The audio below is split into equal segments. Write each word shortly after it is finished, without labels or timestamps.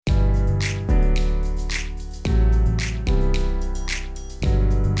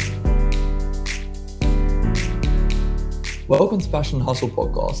Welcome to Passion and Hustle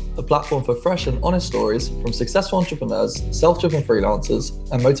Podcast, a platform for fresh and honest stories from successful entrepreneurs, self-driven freelancers,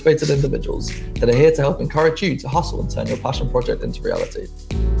 and motivated individuals that are here to help encourage you to hustle and turn your passion project into reality.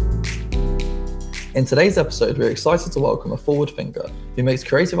 In today's episode, we're excited to welcome a forward thinker who makes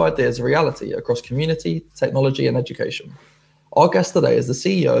creative ideas a reality across community, technology, and education. Our guest today is the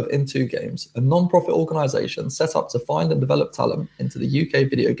CEO of Into Games, a non-profit organisation set up to find and develop talent into the UK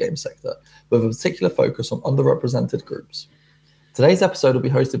video game sector, with a particular focus on underrepresented groups. Today's episode will be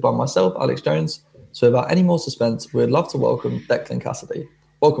hosted by myself, Alex Jones. So without any more suspense, we'd love to welcome Declan Cassidy.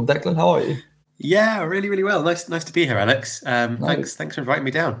 Welcome, Declan. How are you? Yeah, really well. Nice to be here, Alex. Thanks for inviting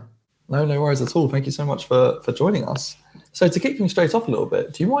me down. No worries at all. Thank you so much for joining us. So to kick things straight off a little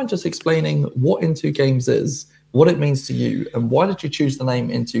bit, do you mind just explaining what Into Games is, what it means to you, and why did you choose the name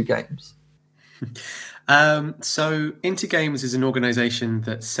Into Games? So Into Games is an organisation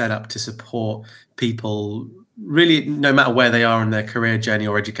that's set up to support people really no matter where they are in their career journey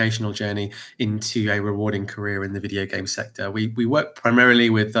or educational journey into a rewarding career in the video game sector. We work primarily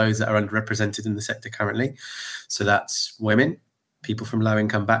with those that are underrepresented in the sector currently. So that's women, people from low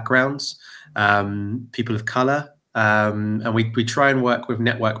income backgrounds, people of colour, and we try and work with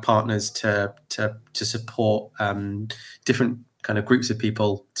network partners to support different kind of groups of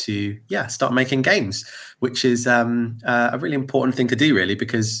people to start making games, which is a really important thing to do, really,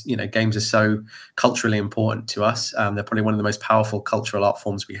 because games are so culturally important to us. They're probably one of the most powerful cultural art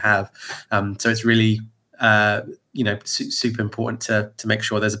forms we have. So it's really super important to make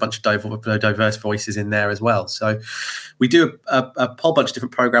sure there's a bunch of diverse voices in there as well. So we do a whole bunch of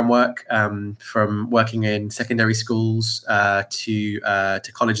different program work, from working in secondary schools to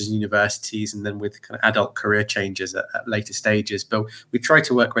colleges and universities, and then with kind of adult career changes at later stages. But we try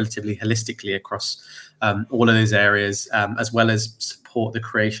to work relatively holistically across all of those areas, as well as support the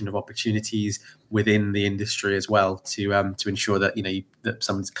creation of opportunities within the industry as well, to ensure that that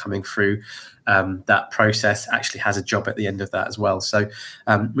someone's coming through that process actually has a job at the end of that as well. So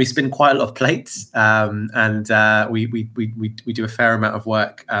we spin quite a lot of plates, and we do a fair amount of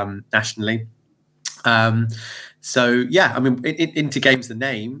work nationally. Into Games, the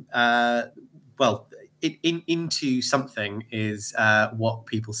name, into something is what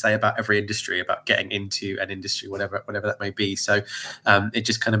people say about every industry, about getting into an industry, whatever that may be. So it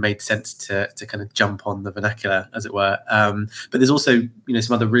just kind of made sense to kind of jump on the vernacular, as it were. But there's also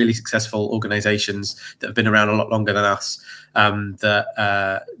some other really successful organisations that have been around a lot longer than us, that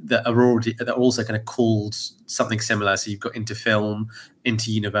are also kind of called something similar. So you've got Into Film,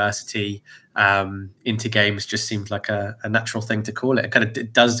 Into University, Into Games. Just seemed like a natural thing to call it.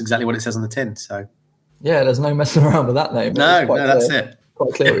 It does exactly what it says on the tin. So. Yeah, there's no messing around with that name. That's it.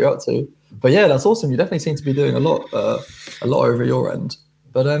 Quite clear what you're up to. But yeah, that's awesome. You definitely seem to be doing a lot over your end.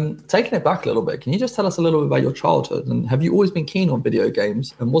 But taking it back a little bit, can you just tell us a little bit about your childhood? And have you always been keen on video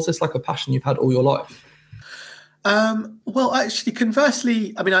games? And was this like a passion you've had all your life? Well, actually,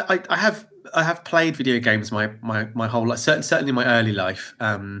 conversely, I mean, I have played video games my whole life, certainly my early life.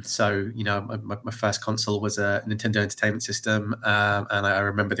 So my first console was a Nintendo Entertainment System, and I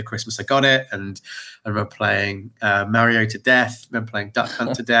remember the Christmas I got it, and I remember playing Mario to death. I remember playing Duck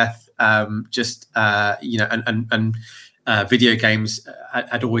Hunt to death. Video games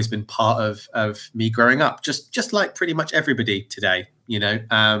had always been part of me growing up, just like pretty much everybody today,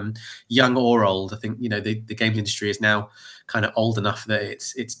 young or old. I think the games industry is now kind of old enough that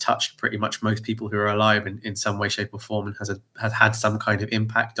it's touched pretty much most people who are alive in some way, shape, or form, and has had some kind of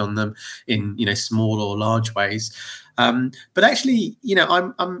impact on them in small or large ways. But actually,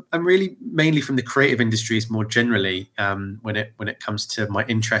 I'm really mainly from the creative industries more generally, when it comes to my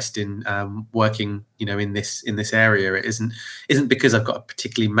interest in working in this area. It isn't because I've got a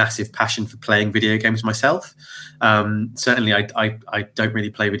particularly massive passion for playing video games myself. Certainly I don't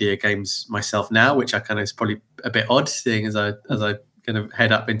really play video games myself now, which I kind of is probably a bit odd, seeing as I kind of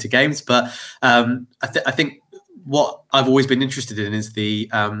head up into games. But I think what I've always been interested in is the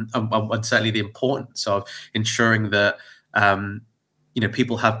and certainly the importance of ensuring that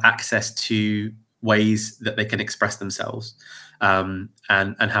people have access to ways that they can express themselves, and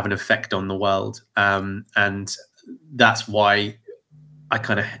have an effect on the world. And that's why I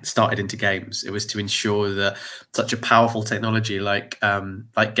kind of started Into Games. It was to ensure that such a powerful technology like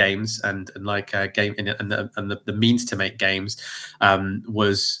games and like game and the means to make games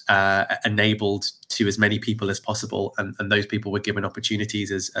was enabled to as many people as possible, and those people were given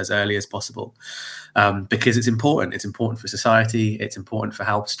opportunities as early as possible, because it's important. It's important for society. It's important for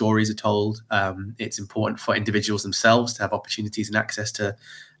how stories are told. It's important for individuals themselves to have opportunities and access to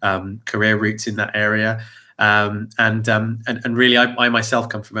career routes in that area. And really, I myself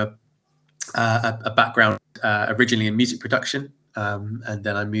come from a background originally in music production. And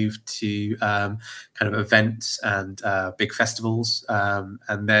then I moved to kind of events and big festivals,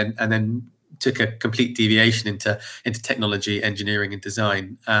 and then took a complete deviation into technology, engineering, and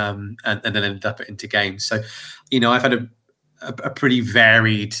design, and then ended up into games. So, I've had a pretty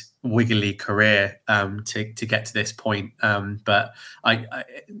varied, wiggly career to get to this point. But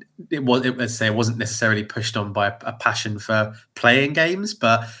it wasn't necessarily pushed on by a passion for playing games,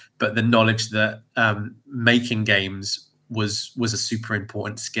 but the knowledge that making games was a super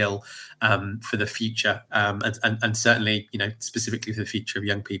important skill for the future, and certainly specifically for the future of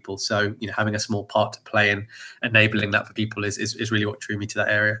young people. So having a small part to play in enabling that for people is really what drew me to that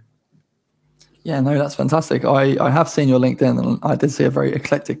area. Yeah, no, that's fantastic. I have seen your LinkedIn, and I did see a very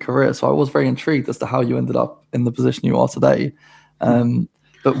eclectic career, so I was very intrigued as to how you ended up in the position you are today.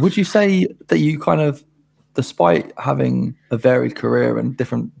 But would you say that you kind of, despite having a varied career and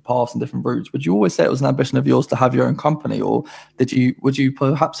different paths and different routes, would you always say it was an ambition of yours to have your own company, or would you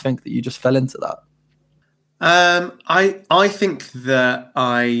perhaps think that you just fell into that? I think that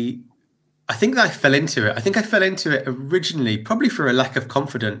I fell into it. I think I fell into it originally, probably for a lack of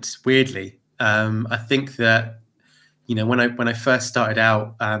confidence, weirdly. I think that, when I first started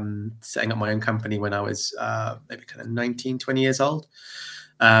out setting up my own company when I was maybe kind of 19, 20 years old,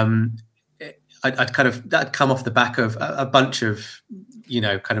 that'd come off the back of a bunch of,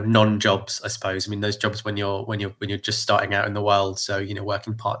 kind of non-jobs, I suppose. I mean, those jobs when you're just starting out in the world. So,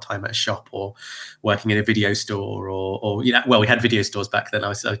 working part-time at a shop, or working in a video store, or we had video stores back then.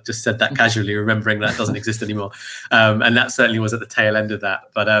 I just said that casually, remembering that doesn't exist anymore. And that certainly was at the tail end of that.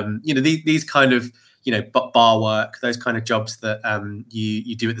 But, these kind of, bar work, those kind of jobs that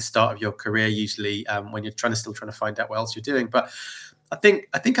you do at the start of your career, usually when you're still trying to find out what else you're doing. But I think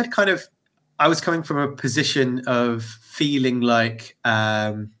I was coming from a position of feeling like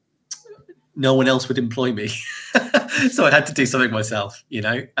no one else would employ me. So I had to do something myself,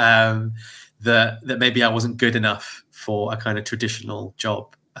 that maybe I wasn't good enough for a kind of traditional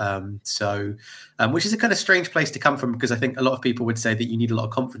job. Which is a kind of strange place to come from, because I think a lot of people would say that you need a lot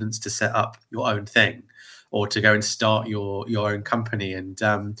of confidence to set up your own thing, or to go and start your own company. And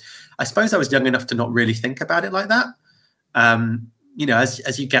I suppose I was young enough to not really think about it like that.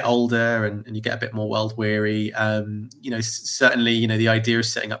 As you get older and you get a bit more world weary, certainly, the idea of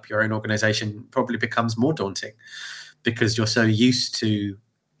setting up your own organization probably becomes more daunting, because you're so used to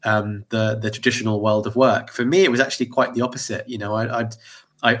the traditional world of work. For me, it was actually quite the opposite.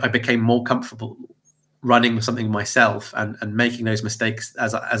 I became more comfortable running something myself and making those mistakes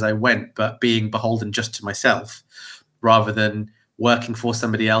as I went, but being beholden just to myself, rather than working for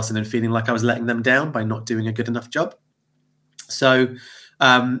somebody else and then feeling like I was letting them down by not doing a good enough job. So,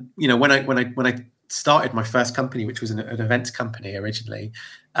 when I started my first company, which was an events company originally,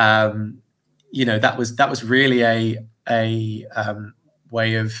 that was really a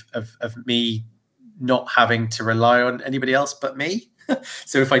way of me not having to rely on anybody else but me.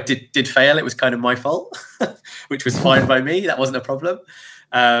 So if I did fail, it was kind of my fault, which was fine by me. That wasn't a problem.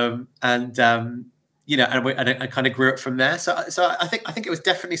 And I kind of grew up from there. So I think it was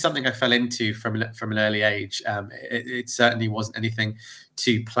definitely something I fell into from an early age. It certainly wasn't anything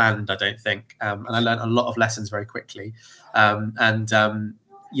too planned, I don't think. And I learned a lot of lessons very quickly. It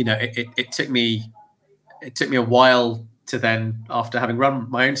took me a while to then, after having run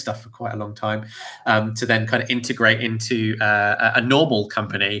my own stuff for quite a long time, to then kind of integrate into a normal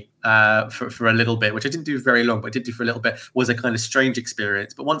company for a little bit, which I didn't do very long, but I did do for a little bit. Was a kind of strange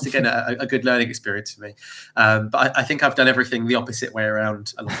experience, but once again, a good learning experience for me. But I think I've done everything the opposite way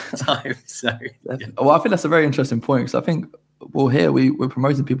around a lot of the time. So, yeah. Well, I think that's a very interesting point, because I think, well, here we're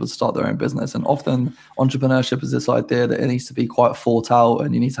promoting people to start their own business, and often entrepreneurship is this idea that it needs to be quite thought out,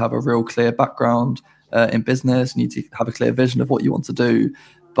 and you need to have a real clear background in business. You need to have a clear vision of what you want to do,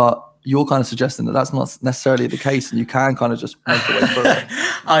 but you're kind of suggesting that that's not necessarily the case, and you can kind of just make your way through it.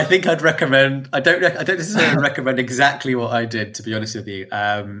 I think I'd recommend. I don't necessarily recommend exactly what I did, to be honest with you.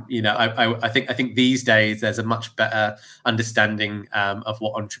 I think these days there's a much better understanding of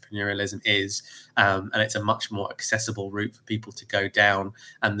what entrepreneurialism is, and it's a much more accessible route for people to go down,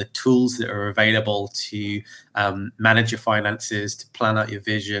 and the tools that are available to manage your finances, to plan out your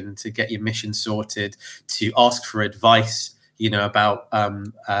vision, to get your mission sorted, to ask for advice, about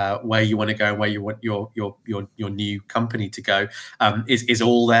where you want to go and where you want your new company to go, is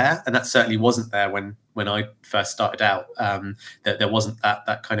all there. And that certainly wasn't there when I first started out. That there wasn't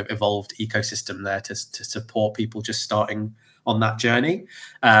that kind of evolved ecosystem there to support people just starting on that journey.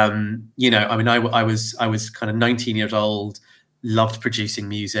 I was kind of 19 years old, loved producing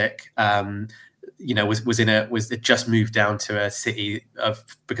music, was had just moved down to a city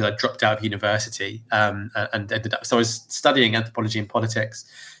because I dropped out of university, and ended up. So I was studying anthropology and politics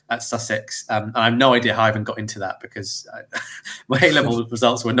at Sussex. And I have no idea how I even got into that, because my A-level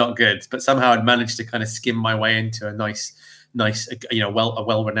results were not good, but somehow I'd managed to kind of skim my way into a nice, a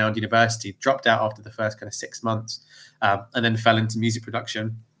well-renowned university. Dropped out after the first kind of 6 months, and then fell into music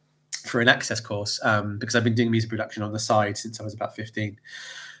production for an access course, because I've been doing music production on the side since I was about 15.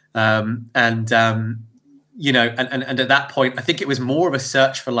 And at that point, I think it was more of a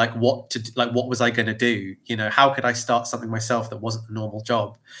search for what was I going to do? How could I start something myself that wasn't a normal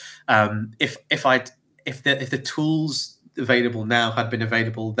job? If the tools available now had been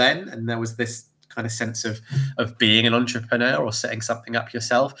available then, and there was this kind of sense of being an entrepreneur or setting something up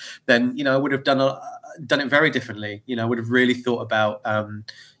yourself, then I would have done it very differently. I would have really thought about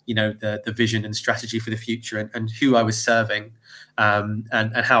the vision and strategy for the future, and who I was serving. And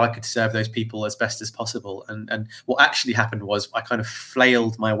how I could serve those people as best as possible. And what actually happened was I kind of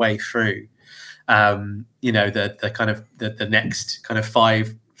flailed my way through, the next kind of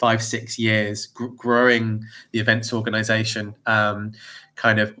 5-6 years, growing the events organization, very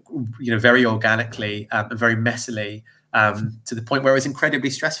organically and very messily, to the point where it was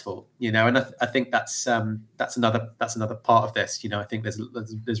incredibly stressful. And I think that's another part of this. I think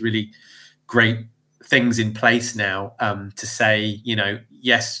there's really great things in place now, to say,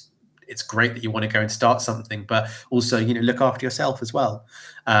 yes, it's great that you want to go and start something, but also, look after yourself as well.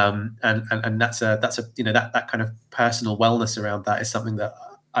 And that's that kind of personal wellness around that is something that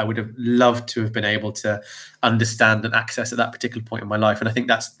I would have loved to have been able to understand and access at that particular point in my life. And I think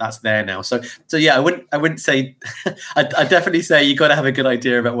that's there now. So yeah, I wouldn't say, I'd definitely say you got to have a good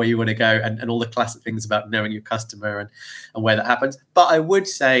idea about where you want to go, and all the classic things about knowing your customer and where that happens. But I would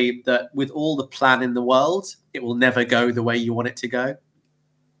say that with all the plan in the world, it will never go the way you want it to go.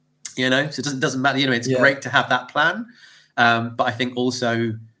 So it doesn't matter, it's great to have that plan. But I think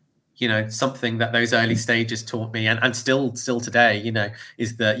also, something that those early stages taught me, and still today,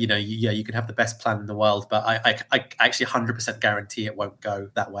 is that, you can have the best plan in the world, but I actually 100% guarantee it won't go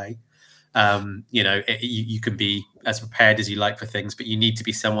that way. You can be as prepared as you like for things, but you need to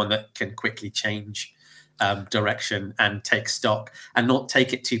be someone that can quickly change direction and take stock, and not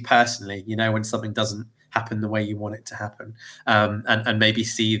take it too personally, when something doesn't happen the way you want it to happen, and maybe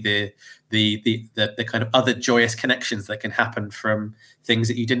see the kind of other joyous connections that can happen from things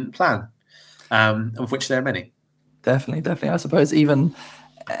that you didn't plan, of which there are many. Definitely. I suppose even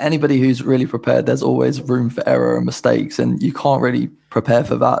anybody who's really prepared, there's always room for error and mistakes, and you can't really prepare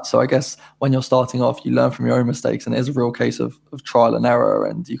for that. So I guess when you're starting off, you learn from your own mistakes, and it is a real case of trial and error,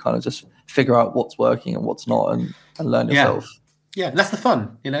 and you kind of just figure out what's working and what's not, and learn yourself. Yeah, and that's the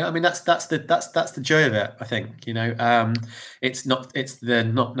fun, I mean, that's the joy of it, I think. It's the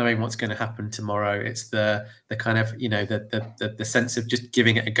not knowing what's going to happen tomorrow. It's the kind of the sense of just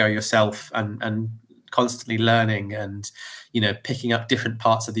giving it a go yourself, and constantly learning, and picking up different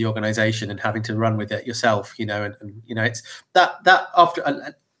parts of the organization and having to run with it yourself. And it's that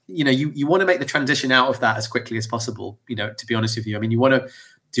after you want to make the transition out of that as quickly as possible. To be honest with you, I mean, you want to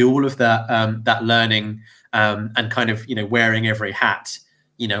do all of that learning. And kind of, wearing every hat,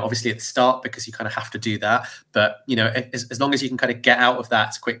 obviously at the start, because you kind of have to do that. But, as long as you can kind of get out of that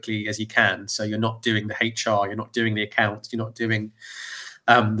as quickly as you can. So you're not doing the HR, you're not doing the accounts, you're not doing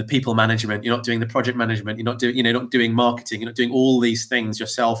the people management, you're not doing the project management, you're not doing, not doing marketing, you're not doing all these things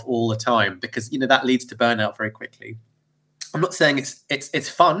yourself all the time, because, that leads to burnout very quickly. I'm not saying it's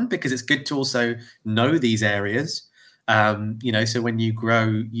fun, because it's good to also know these areas. So when you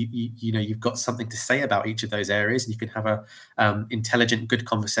grow, you've got something to say about each of those areas, and you can have a intelligent, good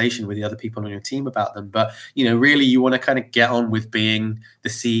conversation with the other people on your team about them. But, really you want to kind of get on with being the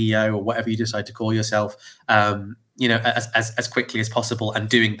CEO or whatever you decide to call yourself, as quickly as possible, and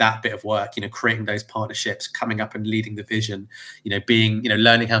doing that bit of work, creating those partnerships, coming up and leading the vision, being,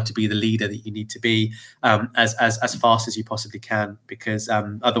 learning how to be the leader that you need to be, as fast as you possibly can, because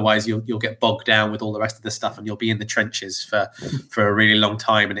otherwise you'll get bogged down with all the rest of the stuff, and you'll be in the trenches for a really long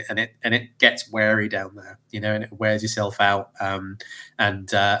time, and it gets weary down there, and it wears yourself out, and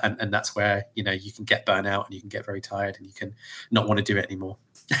that's where you can get burnt out, and you can get very tired, and you can not want to do it anymore.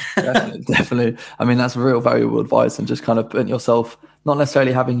 Definitely. I mean, that's real valuable advice, and just kind of putting yourself, not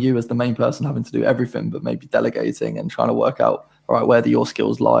necessarily having you as the main person having to do everything, but maybe delegating and trying to work out, all right, where do your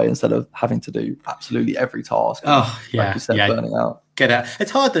skills lie, instead of having to do absolutely every task. Oh, yeah. Like you said, burning out. Get out.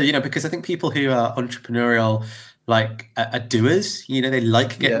 It's hard though, because I think people who are entrepreneurial, are doers, they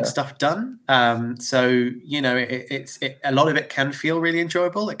like getting stuff done. So, a lot of it can feel really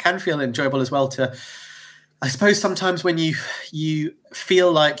enjoyable. It can feel enjoyable as well to, I suppose, sometimes when you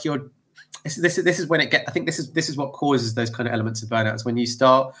feel like you're this is when it I think this is what causes those kind of elements of burnout. Is when you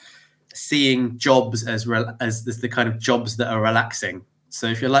start seeing jobs as the kind of jobs that are relaxing. So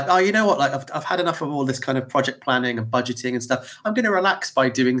if you're like, oh, you know what, like I've had enough of all this kind of project planning and budgeting and stuff, I'm going to relax by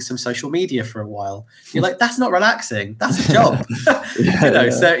doing some social media for a while. You're like, that's not relaxing. That's a job.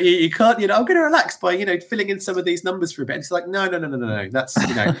 So you can't, I'm going to relax by, filling in some of these numbers for a bit. And it's like, no. That's,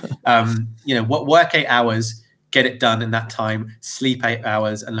 work 8 hours, get it done in that time, sleep 8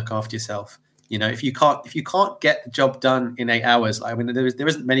 hours and look after yourself. If you can't get the job done in 8 hours, there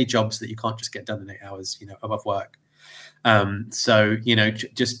isn't many jobs that you can't just get done in 8 hours, above work. So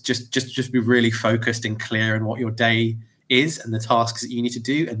just be really focused and clear on what your day is and the tasks that you need to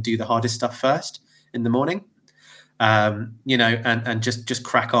do, and do the hardest stuff first in the morning. And just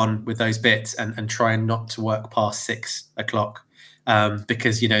crack on with those bits and try and not to work past 6 o'clock.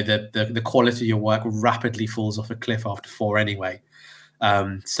 Because the quality of your work rapidly falls off a cliff after 4 anyway.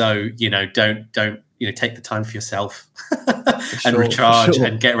 So don't take the time for yourself and recharge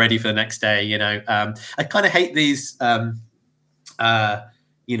and get ready for the next day. I kind of hate these these guys.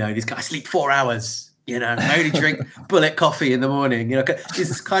 I sleep 4 hours. I only drink bullet coffee in the morning.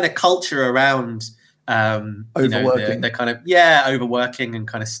 This kind of culture around overworking. the kind of overworking and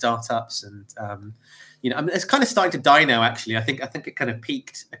kind of startups and it's kind of starting to die now. Actually, I think it kind of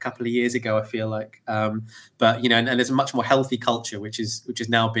peaked a couple of years ago. I feel like, but and there's a much more healthy culture which is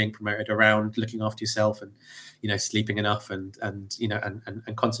now being promoted around looking after yourself and sleeping enough and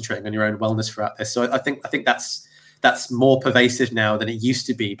concentrating on your own wellness throughout this. So I think that's more pervasive now than it used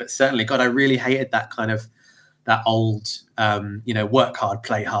to be. But certainly, God, I really hated that kind of that old work hard,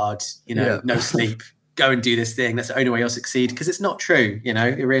 play hard, no sleep. Go and do this thing. That's the only way you'll succeed, because it's not true.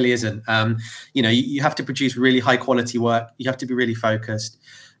 It really isn't. You have to produce really high quality work. You have to be really focused.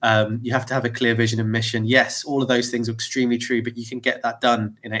 You have to have a clear vision and mission. Yes, all of those things are extremely true, but you can get that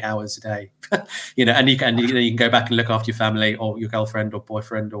done in 8 hours a day. And you can go back and look after your family or your girlfriend or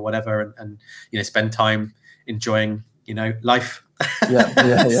boyfriend or whatever, and spend time enjoying life.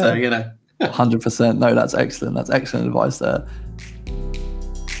 Yeah. So 100%. No, that's excellent. That's excellent advice there.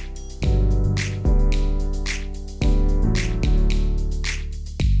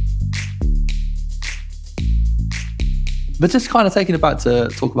 But just kind of taking it back to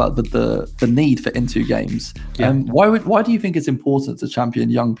talk about the need for Into Games. Why do you think it's important to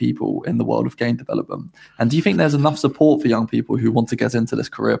champion young people in the world of game development? And do you think there's enough support for young people who want to get into this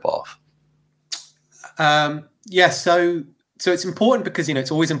career path? So it's important because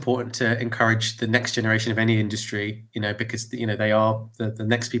it's always important to encourage the next generation of any industry, because they are the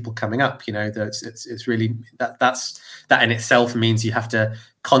next people coming up. It's really that in itself means you have to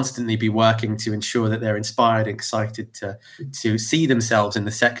constantly be working to ensure that they're inspired, excited to see themselves in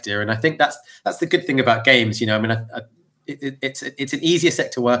the sector. And I think that's the good thing about games. It's an easier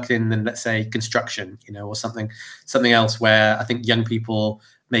sector to work in than, let's say, construction, or something else where I think young people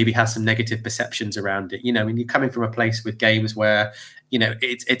maybe have some negative perceptions around it. When you're coming from a place with games where,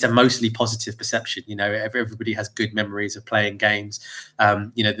 it's a mostly positive perception. Everybody has good memories of playing games.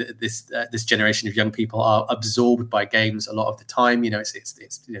 This generation of young people are absorbed by games a lot of the time.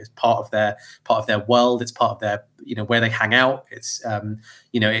 It's part of their world. It's part of their, where they hang out. It's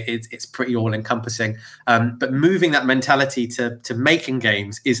it's pretty all encompassing. But moving that mentality to making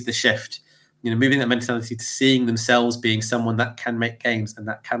games is the shift. Moving that mentality to seeing themselves being someone that can make games and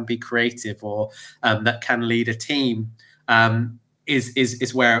that can be creative or that can lead a team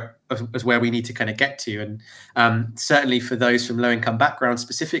is where we need to kind of get to. And certainly for those from low income backgrounds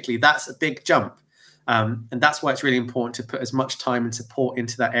specifically, that's a big jump. And that's why it's really important to put as much time and support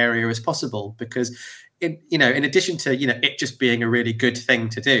into that area as possible, because in addition to it just being a really good thing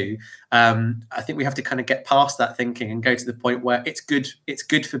to do, I think we have to kind of get past that thinking and go to the point where it's good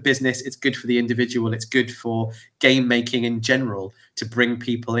for business, it's good for the individual, it's good for game making in general to bring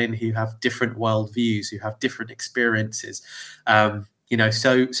people in who have different worldviews, who have different experiences. So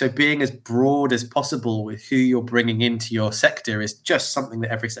being as broad as possible with who you're bringing into your sector is just something that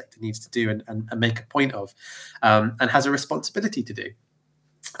every sector needs to do and make a point of, and has a responsibility to do.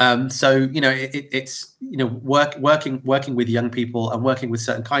 It's working with young people and working with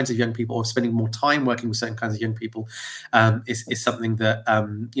certain kinds of young people, or spending more time working with certain kinds of young people, is something that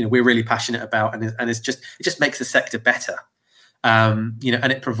we're really passionate about, and it just makes the sector better. And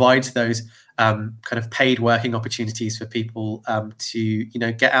it provides those kind of paid working opportunities for people to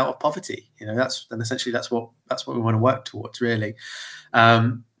get out of poverty. That's what we want to work towards, really.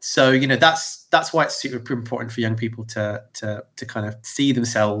 So that's why it's super important for young people to kind of see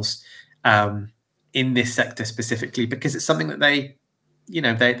themselves in this sector specifically, because it's something that they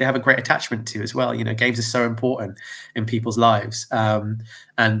they have a great attachment to as well. Games are so important in people's lives, and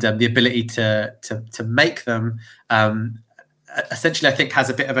the ability to make them essentially, I think, has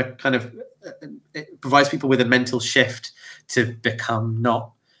a bit of a kind of it provides people with a mental shift to become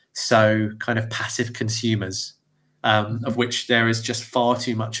not so kind of passive consumers, of which there is just far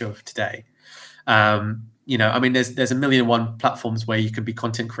too much of today. There's a million and one platforms where you can be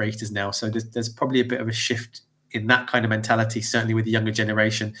content creators now, so there's probably a bit of a shift in that kind of mentality, certainly with the younger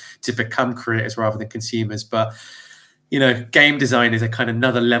generation, to become creators rather than consumers. But game design is a kind of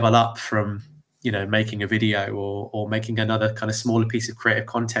another level up from making a video or making another kind of smaller piece of creative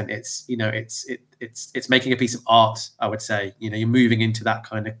content. It's making a piece of art, I would say. You're moving into that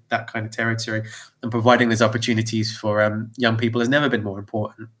kind of territory, and providing those opportunities for young people has never been more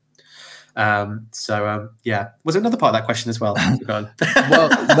important. Was there another part of that question as well? Well,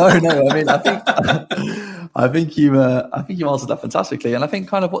 no. I mean, I think you answered that fantastically, and I think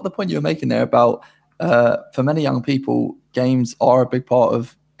kind of what the point you were making there about for many young people, games are a big part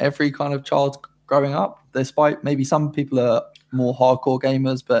of every kind of child growing up. Despite maybe some people are more hardcore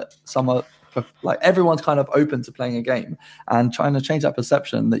gamers, but some are like everyone's kind of open to playing a game, and trying to change that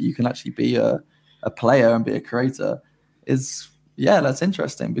perception that you can actually be a player and be a creator is. Yeah, that's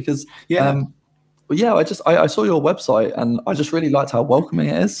interesting because I saw your website and I just really liked how welcoming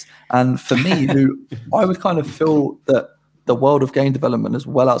it is. And for me, I would kind of feel that the world of game development is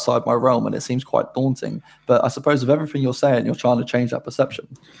well outside my realm, and it seems quite daunting. But I suppose with everything you're saying, you're trying to change that perception.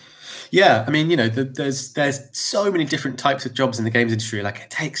 Yeah, I mean, there's so many different types of jobs in the games industry. Like,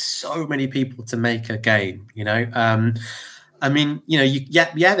 it takes so many people to make a game. I mean,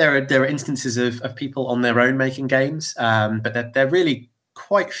 there are instances of people on their own making games, but they're really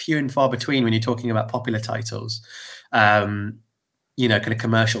quite few and far between when you're talking about popular titles, kind of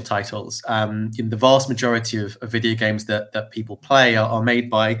commercial titles. The vast majority of video games that people play are made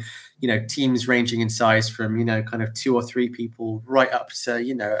by, teams ranging in size from, kind of 2 or 3 people right up to,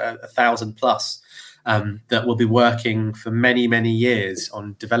 1,000 plus. That will be working for many, many years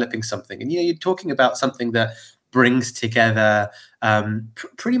on developing something. And, you're talking about something that brings together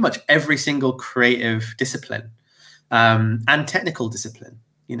pretty much every single creative discipline and technical discipline.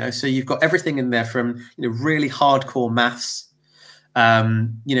 So you've got everything in there from really hardcore maths,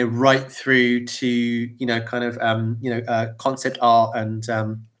 right through to concept art and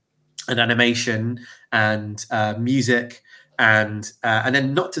animation and music. And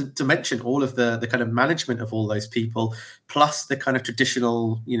then not to mention all of the kind of management of all those people, plus the kind of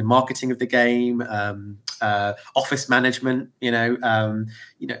traditional, marketing of the game, office management, IT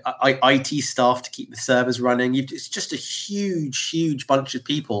staff to keep the servers running. It's just a huge bunch of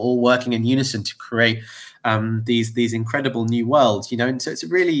people all working in unison to create these incredible new worlds, And so it's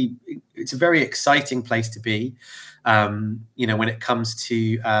a very exciting place to be, when it comes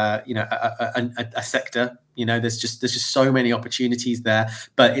to a sector. There's just so many opportunities there,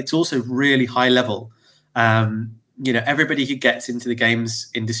 but it's also really high level. Everybody who gets into the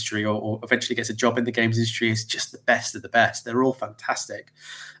games industry or eventually gets a job in the games industry is just the best of the best. They're all fantastic.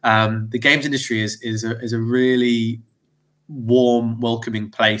 The games industry is a really warm,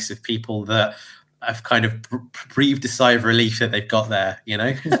 welcoming place of people that have kind of breathed a sigh of relief that they've got there,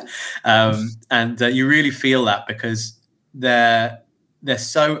 and you really feel that because they're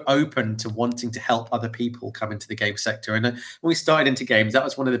so open to wanting to help other people come into the game sector. And when we started into games, that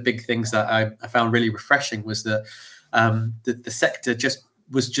was one of the big things that I found really refreshing, was that the sector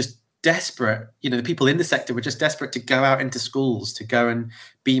was just desperate. The people in the sector were just desperate to go out into schools, to go and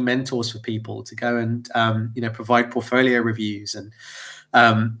be mentors for people, to go and provide portfolio reviews, and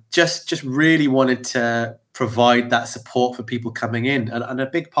just really wanted to provide that support for people coming in. And a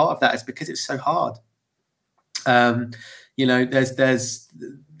big part of that is because it's so hard.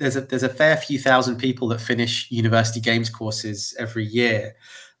 There's a fair few thousand people that finish university games courses every year,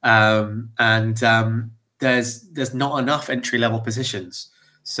 and there's not enough entry-level positions.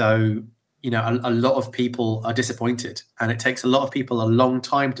 So a lot of people are disappointed, and it takes a lot of people a long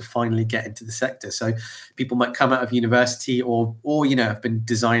time to finally get into the sector. So people might come out of university or have been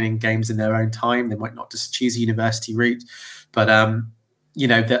designing games in their own time. They might not just choose a university route, but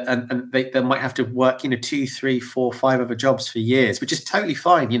they might have to work 2, 3, 4, 5 other jobs for years, which is totally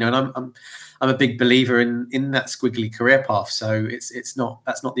fine. And I'm a big believer in that squiggly career path. So that's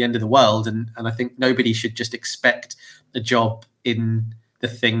not the end of the world. And I think nobody should just expect a job in the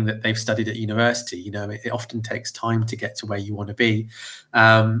thing that they've studied at university. It often takes time to get to where you want to be.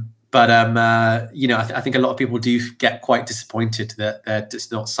 I think a lot of people do get quite disappointed that they're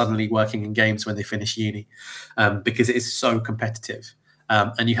just not suddenly working in games when they finish uni, because it is so competitive.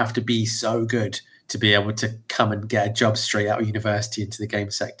 And you have to be so good to be able to come and get a job straight out of university into the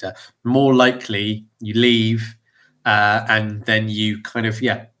game sector. More likely you leave and then you kind of,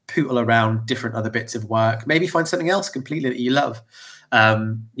 pootle around different other bits of work, maybe find something else completely that you love,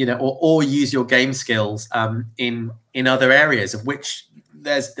 or use your game skills in other areas, of which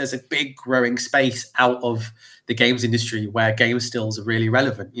there's a big growing space out of the games industry where game skills are really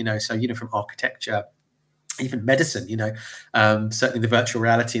relevant, so, from architecture, even medicine, certainly the virtual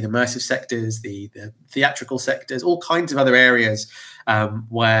reality and immersive sectors, the theatrical sectors, all kinds of other areas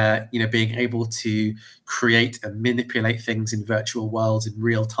where, being able to create and manipulate things in virtual worlds in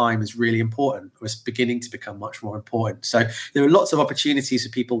real time is really important, or it's beginning to become much more important. So there are lots of opportunities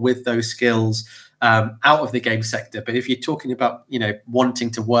for people with those skills out of the game sector. But if you're talking about, wanting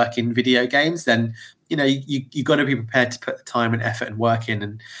to work in video games, then, you got to be prepared to put the time and effort and work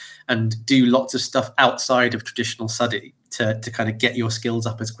in and do lots of stuff outside of traditional study to kind of get your skills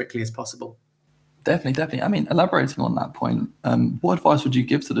up as quickly as possible. Definitely. I mean, elaborating on that point, what advice would you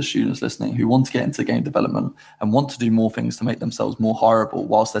give to the students listening who want to get into game development and want to do more things to make themselves more hireable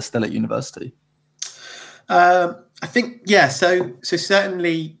whilst they're still at university? I think, so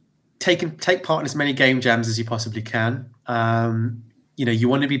certainly take part in as many game jams as you possibly can. You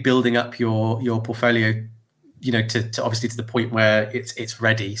want to be building up your portfolio, to obviously to the point where it's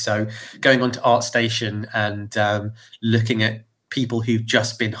ready. So going on to ArtStation and looking at people who've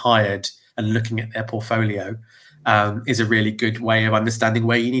just been hired and looking at their portfolio is a really good way of understanding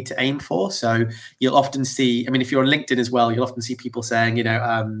where you need to aim for. So you'll often see, if you're on LinkedIn as well, you'll often see people saying,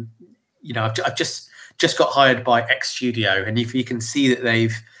 I've just got hired by X studio. And if you can see that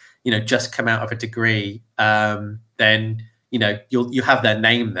they've, just come out of a degree, then you'll have their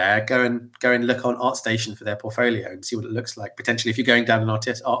name there. Go and look on ArtStation for their portfolio and see what it looks like. Potentially, if you're going down an art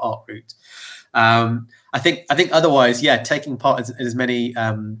route, I think otherwise, taking part in as many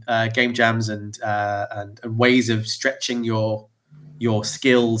game jams and ways of stretching your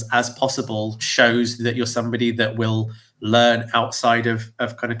skills as possible shows that you're somebody that will learn outside of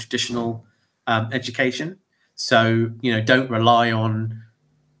kind of traditional education. So don't rely on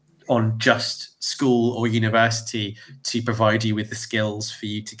just school or university to provide you with the skills for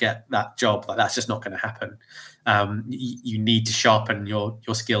you to get that job. Like, that's just not going to happen. You need to sharpen your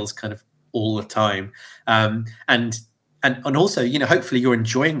skills kind of all the time. And also, hopefully you're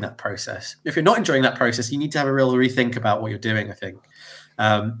enjoying that process. If you're not enjoying that process, you need to have a real rethink about what you're doing, I think.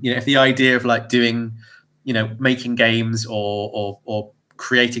 If the idea of like doing, making games or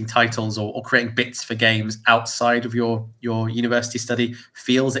creating titles or creating bits for games outside of your university study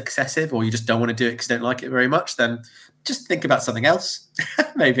feels excessive, or you just don't want to do it because you don't like it very much, then just think about something else,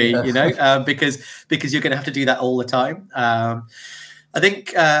 maybe, because you're going to have to do that all the time. I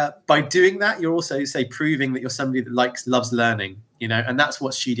think by doing that, you're also, proving that you're somebody that loves learning, and that's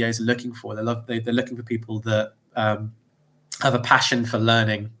what studios are looking for. They're looking for people that have a passion for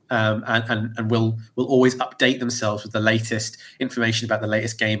learning and will always update themselves with the latest information about the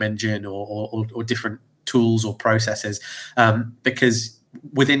latest game engine or different tools or processes, because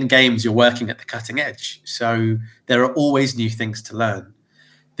within games you're working at the cutting edge, so there are always new things to learn.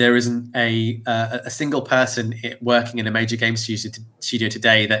 There isn't a single person working in a major game studio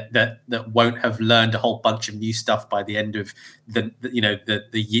today that won't have learned a whole bunch of new stuff by the end of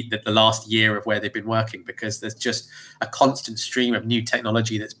the last year of where they've been working, because there's just a constant stream of new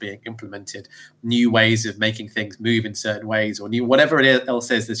technology that's being implemented, new ways of making things move in certain ways, or new whatever it else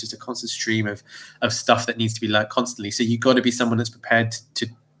is. There's just a constant stream of stuff that needs to be learned constantly. So you've got to be someone that's prepared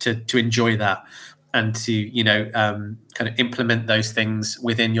to enjoy that, and to kind of implement those things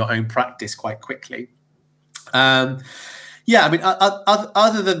within your own practice quite quickly. Other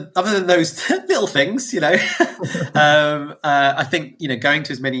than those little things, I think going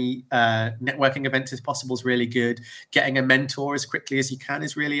to as many networking events as possible is really good. Getting a mentor as quickly as you can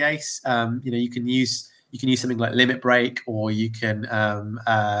is really ace. You can use something like Limit Break, or you can come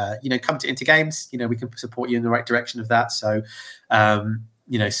to Into Games. We can support you in the right direction of that. So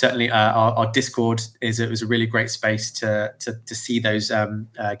certainly our Discord is a really great space to see those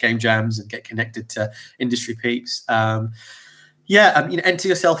game jams and get connected to industry peeps. Enter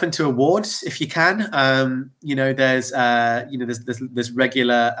yourself into awards if you can. There's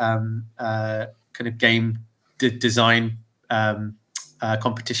regular kind of game design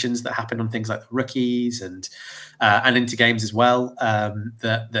competitions that happen on things like the Rookies and Into Games as well,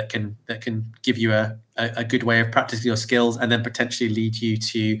 that can give you a good way of practicing your skills, and then potentially lead you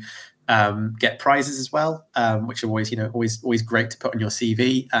to get prizes as well, which are always great to put on your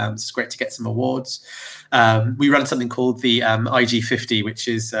CV. It's great to get some awards. We run something called the IG50, which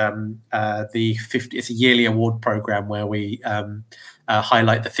is the 50. It's a yearly award program where we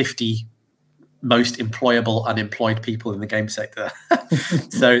highlight the 50 most employable unemployed people in the game sector.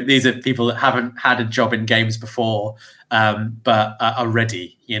 So these are people that haven't had a job in games before, but are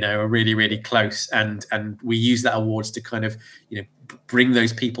ready, are really, really close. And we use that awards to kind of, bring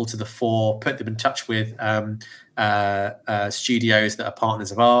those people to the fore, put them in touch with studios that are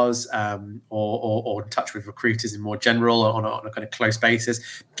partners of ours, or in touch with recruiters in more general on a kind of close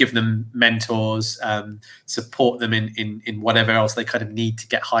basis, give them mentors, support them in whatever else they kind of need to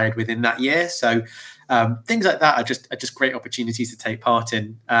get hired within that year. So things like that are just great opportunities to take part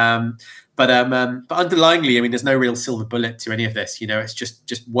in. But underlyingly, I mean, there's no real silver bullet to any of this. It's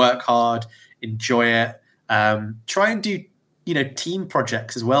just work hard, enjoy it, try and do team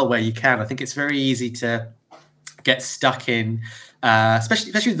projects as well where you can. I think it's very easy to get stuck in,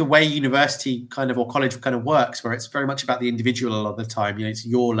 especially the way university kind of or college kind of works, where it's very much about the individual a lot of the time. It's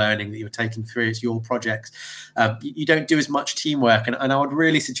your learning that you're taking through, it's your projects. You don't do as much teamwork, and I would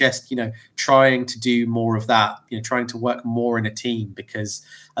really suggest trying to do more of that. Trying to work more in a team, because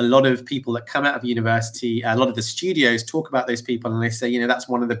a lot of people that come out of university, a lot of the studios talk about those people, and they say that's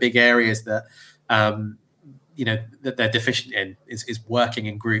one of the big areas that that they're deficient in is working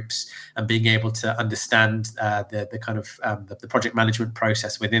in groups and being able to understand the kind of the project management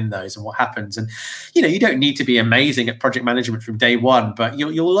process within those and what happens. And you don't need to be amazing at project management from day one, but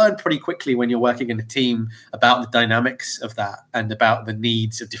you'll learn pretty quickly when you're working in a team about the dynamics of that and about the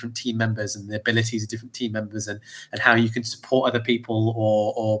needs of different team members and the abilities of different team members, and how you can support other people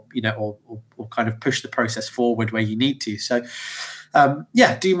or kind of push the process forward where you need to. So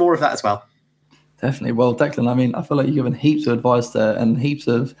do more of that as well. Definitely. Well, Declan, I mean, I feel like you've given heaps of advice there and heaps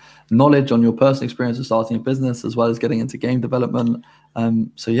of knowledge on your personal experience of starting a business as well as getting into game development.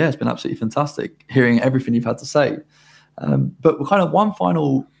 So it's been absolutely fantastic hearing everything you've had to say. But kind of one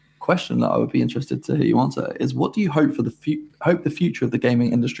final question that I would be interested to hear you answer is, what do you hope for the future of the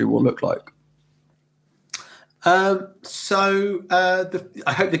gaming industry will look like? I hope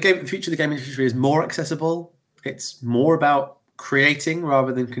the future of the gaming industry is more accessible. It's more about creating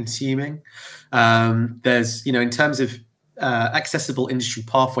rather than consuming. There's, in terms of accessible industry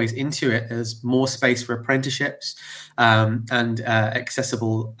pathways into it, there's more space for apprenticeships and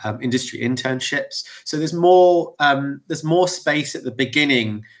accessible industry internships. So there's more space at the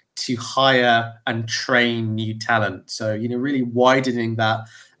beginning to hire and train new talent. So really widening that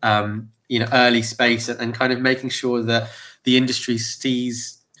early space and kind of making sure that the industry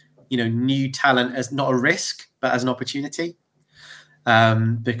sees new talent as not a risk but as an opportunity.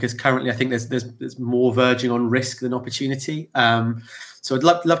 Because currently I think there's more verging on risk than opportunity. So I'd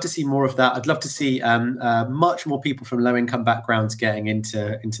love to see more of that. I'd love to see much more people from low income backgrounds getting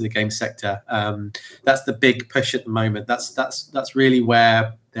into the game sector. That's the big push at the moment. That's really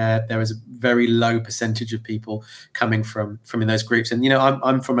where there is a very low percentage of people coming from in those groups. And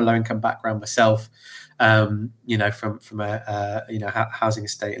I'm from a low income background myself. From a housing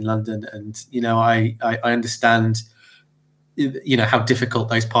estate in London, and I understand how difficult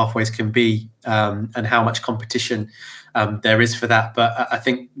those pathways can be, and how much competition there is for that. But I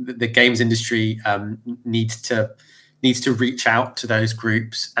think the games industry needs to reach out to those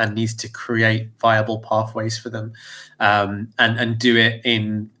groups and needs to create viable pathways for them, and do it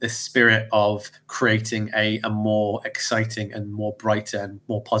in the spirit of creating a more exciting and more brighter and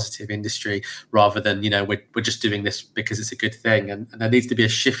more positive industry, rather than we're just doing this because it's a good thing. And there needs to be a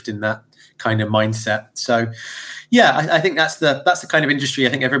shift in that kind of mindset. So I think that's the kind of industry I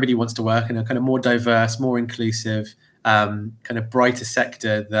think everybody wants to work in, a kind of more diverse, more inclusive, kind of brighter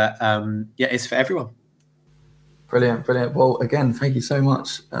sector that is for everyone. Brilliant. Well, again, thank you so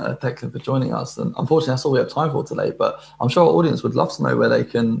much, Declan, for joining us. And unfortunately, that's all we have time for today, but I'm sure our audience would love to know where they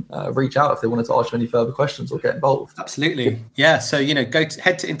can reach out if they wanted to ask you any further questions or get involved. Absolutely. Yeah. So,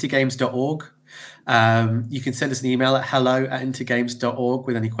 head to intergames.org. You can send us an email at hello@intergames.org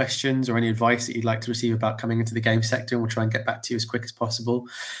with any questions or any advice that you'd like to receive about coming into the game sector, and we'll try and get back to you as quick as possible.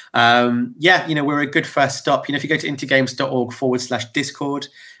 We're a good first stop. If you go to intergames.org/Discord,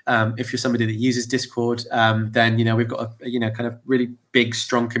 if you're somebody that uses Discord, then we've got a kind of really big,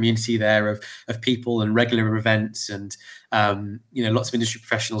 strong community there of people and regular events, and lots of industry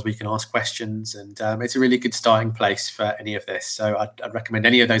professionals where you can ask questions, and it's a really good starting place for any of this. So I'd recommend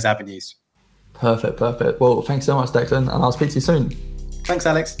any of those avenues. Perfect. Well, thanks so much, Declan, and I'll speak to you soon. Thanks,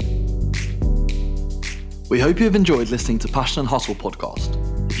 Alex. We hope you have enjoyed listening to Passion and Hustle podcast.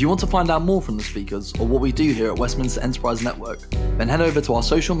 If you want to find out more from the speakers or what we do here at Westminster Enterprise Network, then head over to our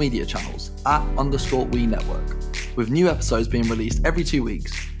social media channels @_we network. With new episodes being released every 2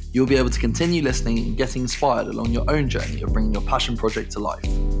 weeks, you'll be able to continue listening and getting inspired along your own journey of bringing your passion project to life.